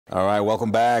All right,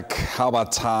 welcome back. How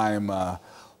about time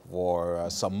for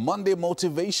some Monday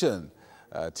motivation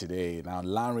today? Now,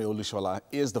 Lanre Olusola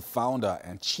is the founder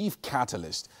and chief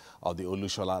catalyst of the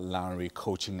Olusola Lanre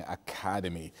Coaching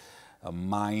Academy, a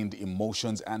mind,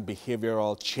 emotions, and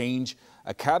behavioral change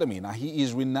academy. Now, he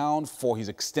is renowned for his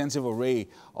extensive array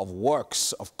of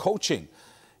works of coaching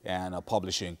and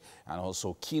publishing, and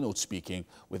also keynote speaking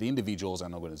with individuals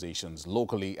and organizations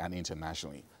locally and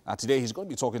internationally. Now, today he's going to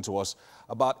be talking to us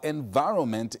about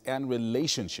environment and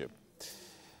relationship.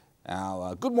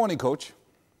 Now, good morning, Coach.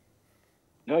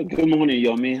 Hi, good morning,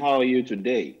 Yomi. How are you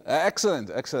today?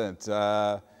 Excellent, excellent.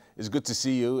 It's good to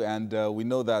see you, and we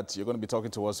know that you're going to be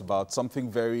talking to us about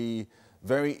something very,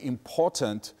 very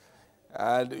important.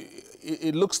 And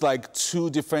it looks like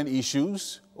two different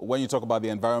issues when you talk about the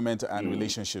environment and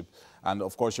relationship. And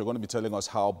of course, you're going to be telling us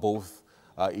how both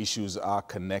issues are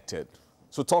connected.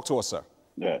 So talk to us, sir.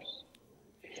 Yes.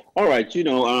 All right.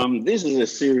 This is a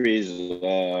series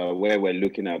where we're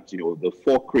looking at, the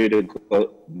four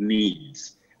critical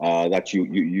needs that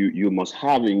you must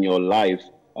have in your life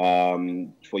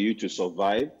for you to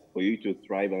survive, for you to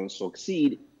thrive and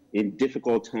succeed in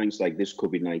difficult times like this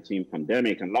COVID-19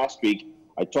 pandemic. And last week,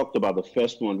 I talked about the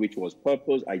first one, which was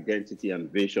purpose, identity, and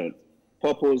vision.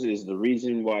 Purpose is the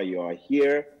reason why you are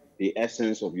here, the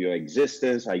essence of your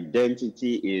existence.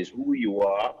 Identity is who you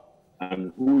are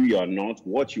and who you are not,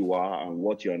 what you are and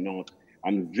what you're not.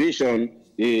 And vision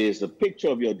is the picture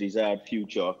of your desired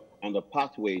future and the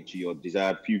pathway to your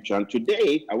desired future. And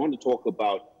today, I want to talk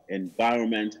about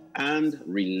environment and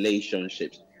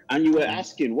relationships. And you were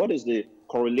asking, what is the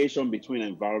correlation between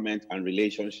environment and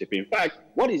relationship? In fact,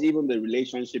 what is even the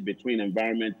relationship between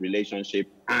environment, relationship,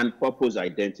 and purpose,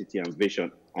 identity, and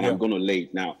vision? And I'm going to lay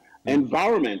it now.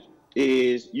 Environment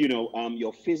is,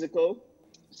 your physical,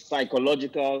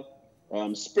 psychological,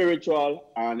 spiritual,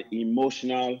 and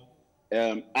emotional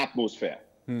atmosphere.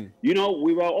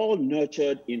 We were all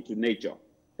nurtured into nature.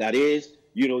 That is,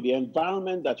 the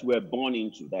environment that you were born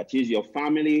into, that is your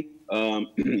family,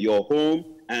 your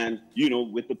home, and,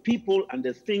 with the people and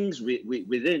the things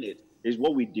within it is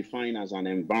what we define as an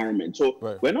environment. So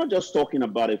we're not just talking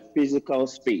about a physical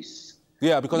space.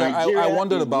 Yeah, because I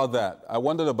wondered about that. I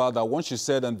wondered about that. Once you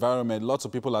said environment, lots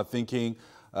of people are thinking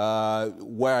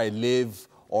where I live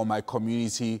or my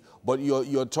community, but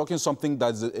you're talking something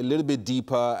that's a little bit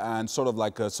deeper and sort of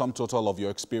like a sum total of your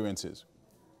experiences.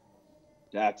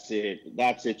 That's it.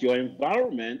 That's it. Your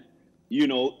environment,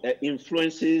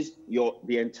 influences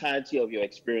the entirety of your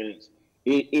experience.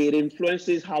 It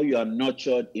influences how you are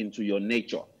nurtured into your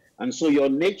nature. And so your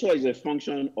nature is a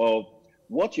function of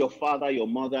what your father, your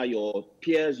mother, your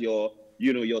peers, your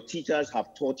teachers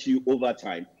have taught you over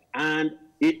time. And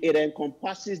it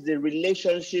encompasses the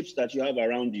relationships that you have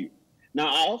around you. Now,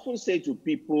 I often say to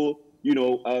people,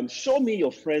 show me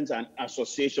your friends and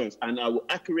associations, and I will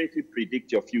accurately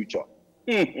predict your future.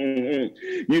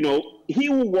 He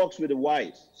who walks with the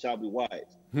wise shall be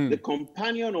wise. The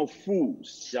companion of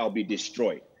fools shall be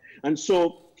destroyed. And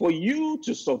so for you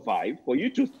to survive, for you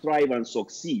to thrive and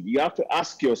succeed, you have to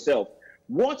ask yourself,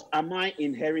 what am I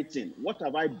inheriting? What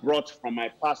have I brought from my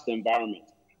past environment?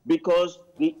 Because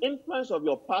the influence of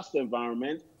your past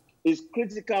environment is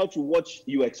critical to what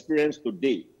you experience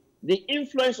today. The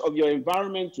influence of your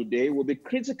environment today will be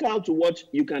critical to what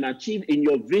you can achieve in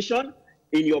your vision,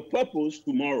 in your purpose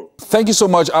tomorrow. Thank you so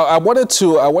much. I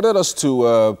wanted us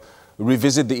to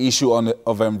revisit the issue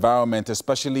of environment,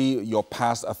 especially your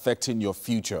past affecting your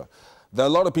future. There are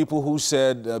a lot of people who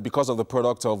said because of the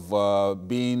product of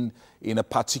being in a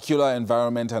particular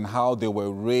environment and how they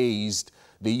were raised,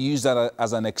 they use that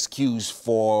as an excuse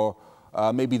for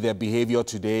maybe their behavior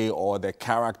today or their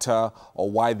character or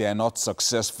why they're not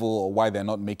successful or why they're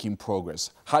not making progress.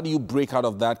 How do you break out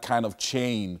of that kind of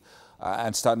chain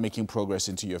and start making progress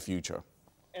into your future?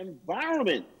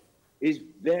 Environment is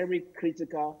very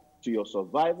critical to your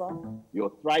survival,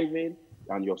 your thriving,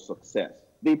 and your success.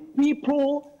 The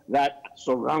people that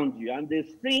surround you and the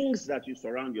things that you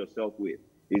surround yourself with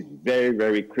is very,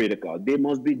 very critical. They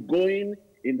must be going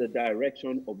in the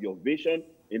direction of your vision,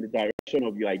 in the direction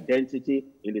of your identity,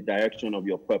 in the direction of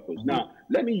your purpose. Now,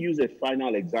 let me use a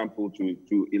final example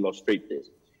to illustrate this.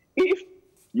 If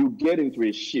you get into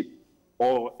a ship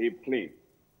or a plane,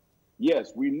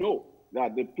 yes, we know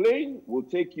that the plane will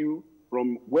take you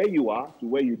from where you are to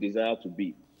where you desire to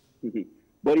be.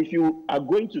 But if you are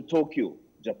going to Tokyo,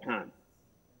 Japan,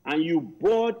 and you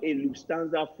board a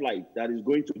Lufthansa flight that is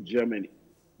going to Germany,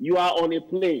 you are on a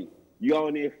plane, you are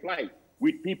on a flight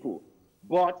with people,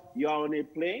 but you are on a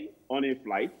plane, on a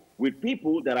flight with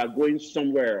people that are going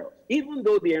somewhere else. Even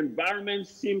though the environment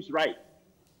seems right,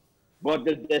 but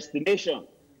the destination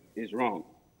is wrong.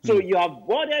 So you have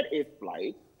boarded a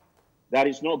flight that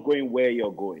is not going where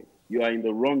you're going. You are in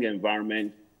the wrong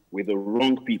environment with the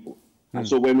wrong people. And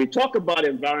so when we talk about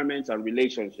environments and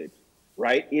relationships,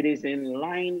 right, it is in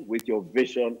line with your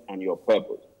vision and your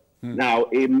purpose. Now,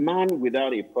 a man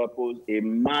without a purpose, a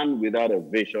man without a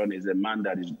vision is a man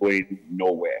that is going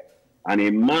nowhere. And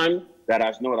a man that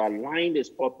has not aligned his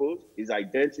purpose, his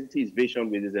identity, his vision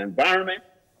with his environment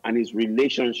and his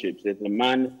relationships is a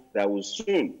man that will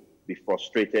soon be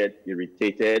frustrated,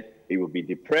 irritated, he will be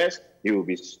depressed, he will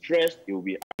be stressed, he will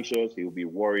be anxious, he will be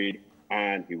worried,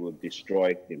 and he will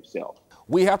destroy himself.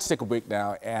 We have to take a break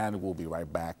now, and we'll be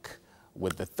right back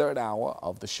with the third hour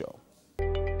of the show.